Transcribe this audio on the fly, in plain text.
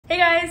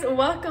guys,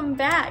 welcome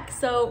back.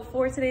 So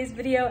for today's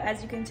video,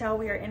 as you can tell,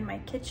 we are in my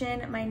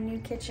kitchen, my new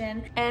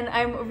kitchen, and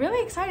I'm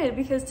really excited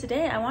because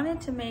today I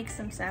wanted to make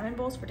some salmon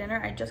bowls for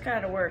dinner. I just got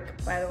out of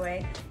work, by the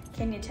way.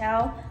 Can you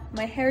tell?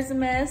 My hair's a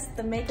mess,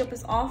 the makeup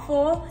is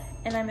awful,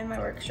 and I'm in my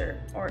work shirt,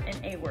 or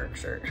in a work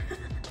shirt.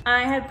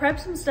 I had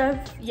prepped some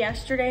stuff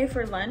yesterday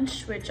for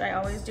lunch, which I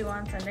always do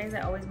on Sundays.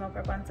 I always meal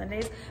prep on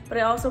Sundays, but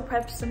I also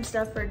prepped some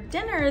stuff for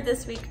dinner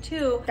this week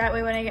too. That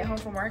way when I get home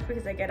from work,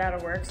 because I get out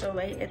of work so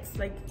late, it's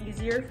like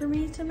easier for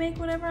me to make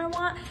whatever I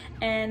want.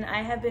 And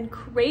I have been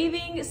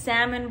craving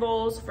salmon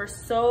bowls for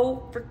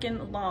so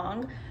freaking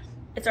long.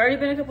 It's already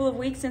been a couple of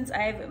weeks since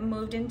I've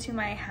moved into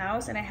my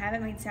house and I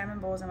haven't made salmon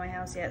bowls in my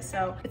house yet.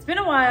 So it's been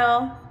a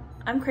while.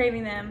 I'm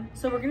craving them,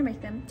 so we're gonna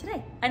make them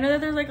today. I know that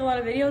there's like a lot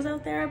of videos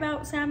out there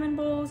about salmon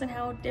bowls and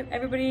how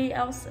everybody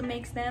else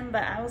makes them,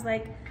 but I was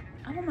like,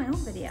 I want my own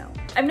video.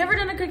 I've never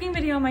done a cooking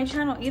video on my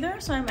channel either,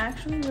 so I'm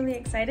actually really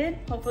excited.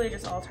 Hopefully it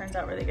just all turns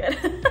out really good.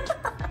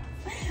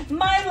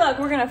 My luck,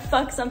 we're gonna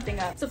fuck something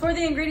up. So for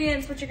the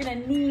ingredients, what you're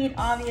gonna need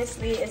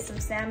obviously is some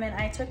salmon.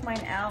 I took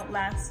mine out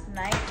last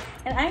night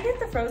and I get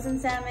the frozen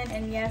salmon,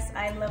 and yes,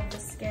 I love the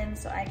skin,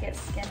 so I get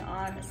skin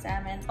on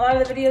salmon. A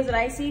lot of the videos that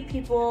I see,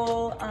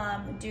 people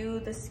do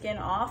the skin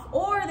off,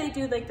 or they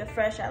do like the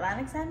fresh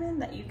Atlantic salmon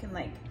that you can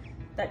like,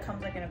 that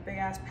comes like in a big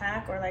ass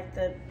pack, or like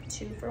the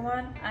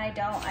 2-for-1. I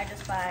don't, I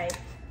just buy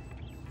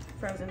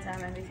frozen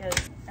salmon because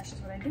that's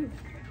just what I do.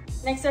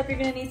 Next up, you're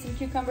gonna need some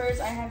cucumbers.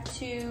 I have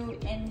 2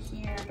 in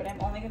here, but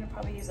I'm only gonna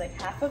probably use like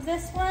half of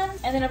this one.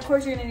 And then of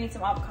course, you're gonna need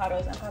some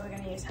avocados. I'm probably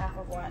gonna use half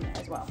of one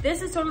as well.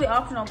 This is totally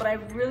optional, but I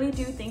really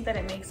do think that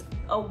it makes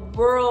a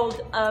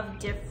world of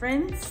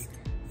difference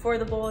for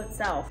the bowl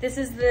itself. This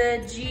is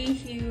the G.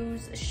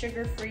 Hughes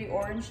sugar-free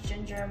orange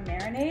ginger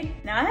marinade.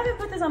 Now, I haven't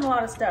put this on a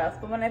lot of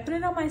stuff, but when I put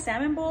it on my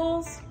salmon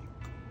bowls,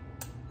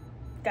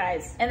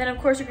 guys. And then of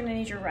course, you're gonna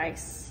need your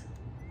rice.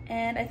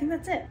 And I think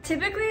that's it.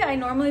 Typically, I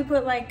normally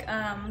put like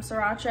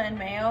sriracha and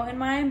mayo in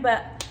mine,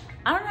 but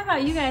I don't know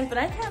about you guys, but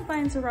I can't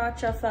find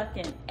sriracha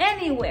fucking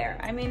anywhere.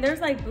 I mean,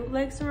 there's like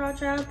bootleg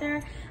sriracha out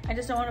there. I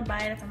just don't want to buy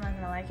it if I'm not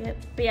gonna like it.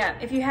 But yeah,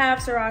 if you have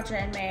sriracha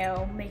and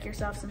mayo, make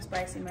yourself some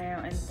spicy mayo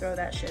and throw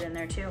that shit in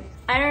there too.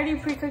 I already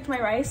pre-cooked my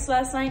rice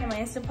last night in my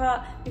Instant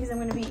Pot because I'm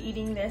gonna be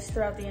eating this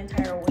throughout the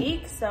entire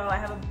week. So I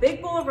have a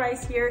big bowl of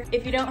rice here.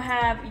 If you don't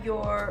have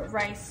your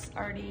rice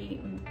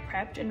already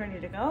prepped and ready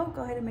to go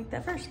ahead and make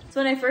that first.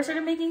 So when I first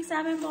started making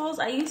salmon bowls,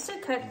 I used to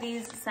cut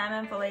these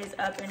salmon fillets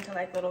up into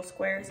like little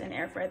squares and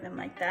air fry them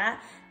like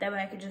that. That way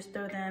I could just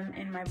throw them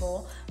in my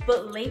bowl.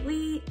 But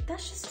lately,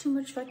 that's just too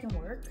much fucking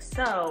work.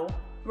 So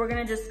we're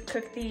gonna just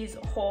cook these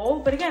whole.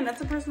 But again, that's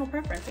a personal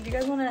preference. If you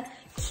guys wanna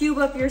cube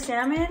up your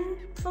salmon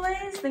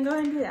fillets, then go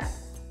ahead and do that.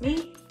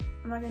 Me,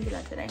 I'm not gonna do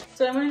that today.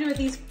 So what I'm gonna do with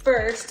these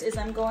first is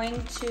I'm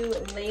going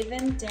to lay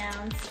them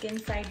down, skin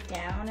side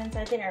down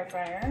inside the air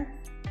fryer.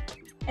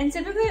 And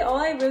typically all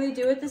I really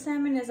do with the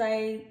salmon is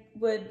I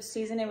would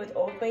season it with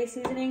Old Bay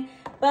seasoning,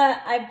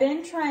 but I've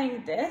been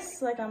trying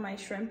this like on my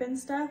shrimp and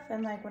stuff,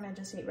 and like when I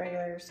just eat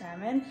regular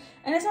salmon,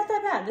 and it's not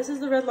that bad. This is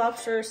the Red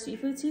Lobster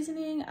seafood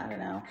seasoning. I don't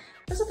know,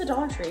 this is the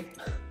Dollar Tree.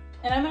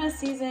 And I'm gonna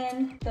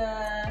season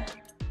the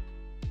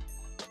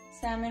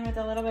salmon with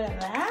a little bit of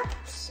that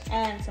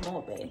and some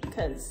Old Bay,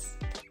 because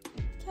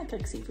you can't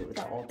cook seafood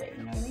without Old Bay,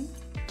 you know what I mean?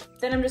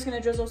 Then I'm just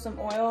gonna drizzle some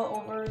oil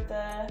over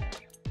the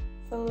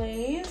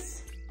fillets.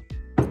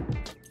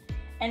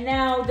 And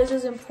now this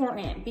is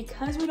important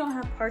because we don't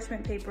have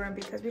parchment paper and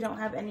because we don't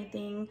have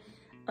anything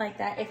like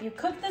that. If you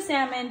cook the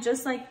salmon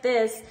just like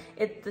this,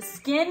 the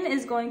skin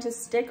is going to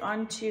stick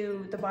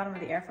onto the bottom of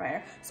the air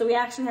fryer. So we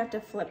actually have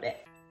to flip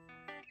it.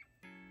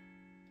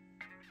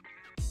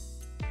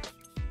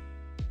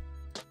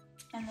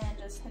 And then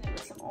just hit it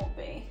with some Old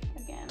Bay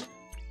again.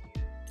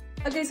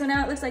 Okay, so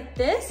now it looks like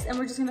this, and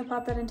we're just gonna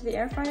pop that into the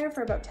air fryer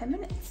for about 10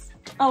 minutes.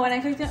 Oh, and I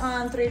cooked it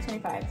on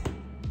 325.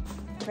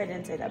 If I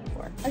didn't say that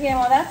before. Okay,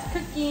 while that's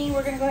cooking,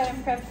 we're gonna go ahead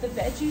and prep the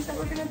veggies that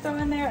we're gonna throw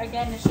in there.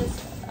 Again, it's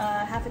just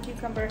half a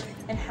cucumber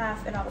and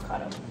half an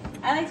avocado.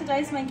 I like to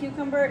dice my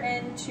cucumber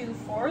into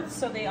 4ths,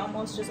 so they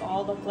almost just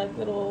all look like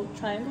little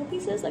triangle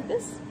pieces like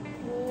this.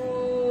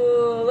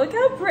 Ooh, look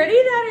how pretty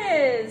that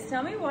is.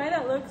 Tell me why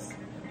that looks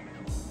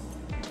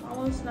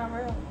almost not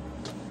real.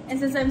 And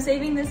since I'm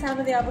saving this half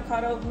of the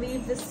avocado,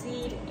 leave the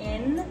seed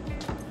in.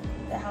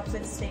 That helps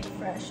it stay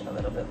fresh a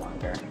little bit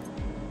longer.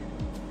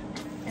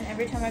 And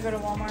every time I go to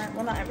Walmart,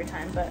 well, not every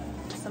time, but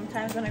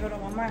sometimes when I go to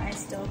Walmart, I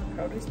steal the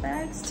produce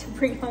bags to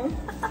bring home.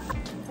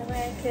 That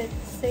way I could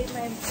save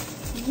my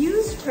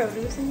used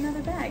produce in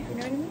another bag, you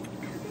know what I mean?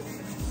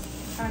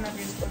 I don't know if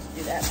you're supposed to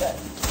do that,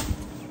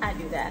 but I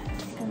do that.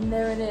 And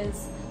there it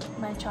is,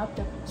 my chopped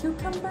up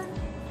cucumber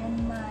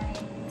and my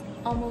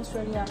almost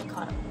ready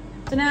avocado.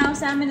 So now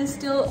salmon is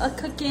still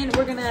cooking.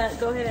 We're gonna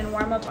go ahead and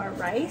warm up our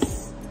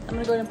rice. I'm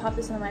gonna go ahead and pop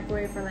this in the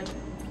microwave for like,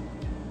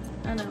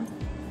 I don't know,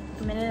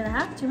 a minute and a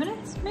half, 2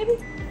 minutes, maybe.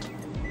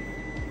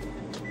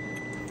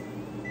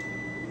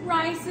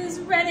 Rice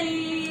is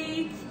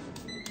ready.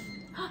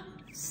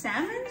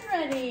 Salmon's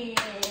ready.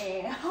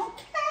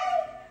 Okay.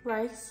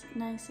 Rice,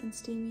 nice and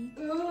steamy.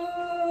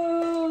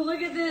 Ooh, look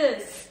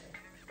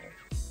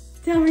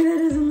Tell me that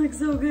doesn't look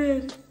so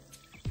good.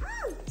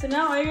 So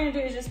now all you're gonna do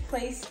is just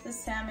place the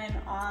salmon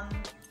on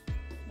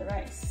the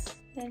rice.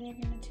 Then you're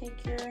gonna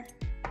take your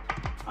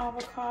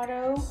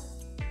avocado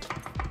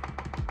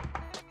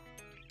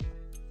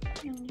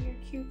and your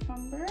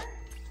cucumber.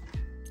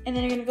 And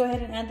then you're gonna go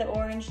ahead and add the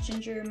orange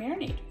ginger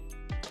marinade.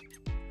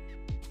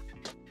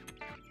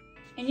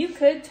 And you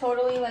could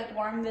totally like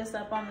warm this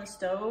up on the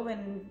stove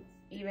and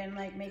even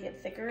like make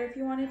it thicker if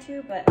you wanted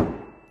to, but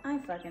I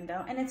fucking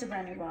don't. And it's a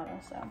brand new bottle,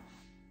 so.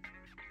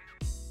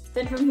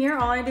 Then from here,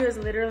 all I do is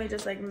literally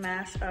just like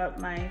mash up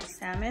my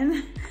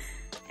salmon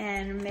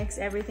and mix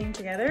everything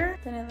together.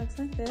 Then it looks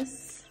like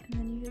this, and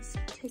then you just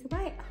take a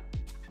bite.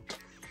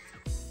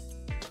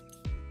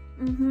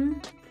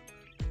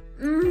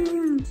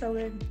 So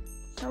good,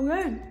 so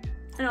good.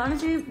 And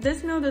honestly,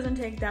 this meal doesn't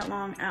take that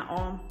long at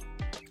all.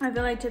 I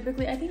feel like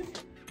typically,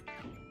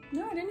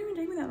 no, it didn't even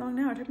take me that long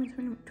now. It took me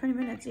 20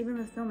 minutes, even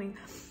with filming.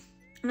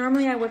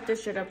 Normally I whip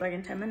this shit up like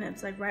in 10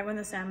 minutes, like right when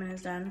the salmon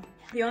is done.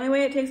 The only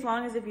way it takes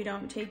long is if you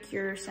don't take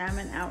your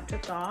salmon out to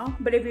thaw.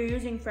 But if you're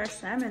using fresh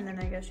salmon, then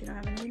I guess you don't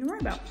have anything to worry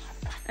about.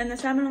 And the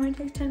salmon only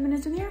takes 10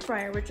 minutes in the air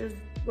fryer, which is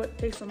what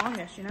takes the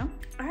longest, you know?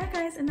 All right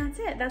guys, and that's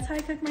it. That's how I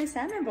cook my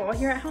salmon bowl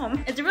here at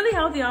home. It's a really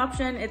healthy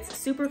option. It's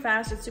super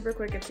fast, it's super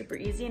quick, it's super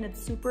easy, and it's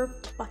super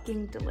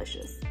fucking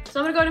delicious. So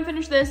I'm gonna go ahead and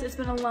finish this. It's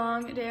been a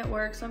long day at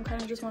work, so I'm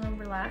kind of just wanna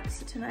relax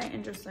tonight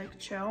and just like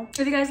chill.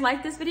 If you guys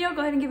like this video,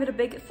 go ahead and give it a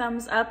big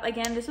thumbs up.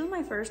 Again, this was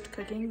my first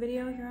cooking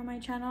video here on my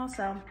channel,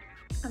 so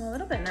I'm a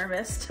little bit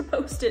nervous to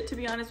post it, to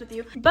be honest with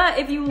you. But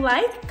if you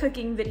like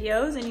cooking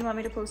videos and you want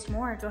me to post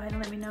more, go ahead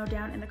and let me know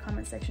down in the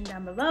comment section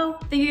down below.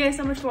 Thank you guys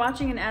so much for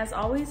watching, and as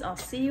always, I'll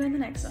see you in the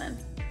next one.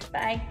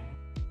 Bye.